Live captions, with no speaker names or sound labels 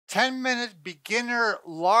10-minute beginner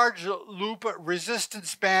large loop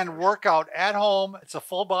resistance band workout at home. It's a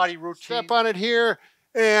full body routine. Step on it here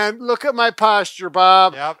and look at my posture,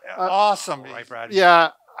 Bob. Yep, awesome, right, Brad? Yeah,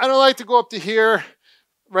 I don't like to go up to here.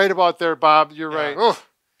 Right about there, Bob. You're right. Oh,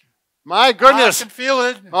 my goodness. I can feel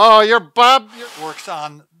it. Oh, Bob. Works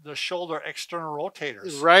on the shoulder external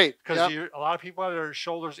rotators. Right. Because a lot of people have their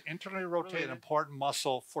shoulders internally rotate, an important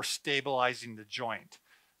muscle for stabilizing the joint.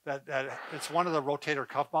 That it's one of the rotator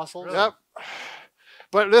cuff muscles. Yep.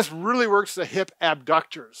 But this really works the hip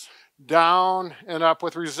abductors. Down and up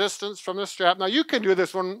with resistance from the strap. Now you can do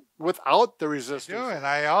this one without the resistance. I do, and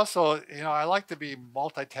I also, I like to be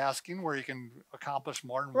multitasking where you can accomplish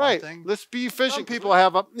more than one thing. Let's be efficient. Some people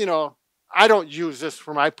have, I don't use this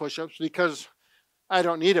for my push-ups because I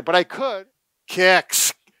don't need it, but I could.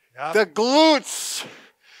 Kicks. Yep. The glutes.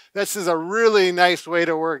 This is a really nice way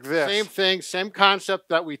to work this. Same thing, same concept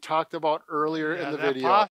that we talked about earlier in the video.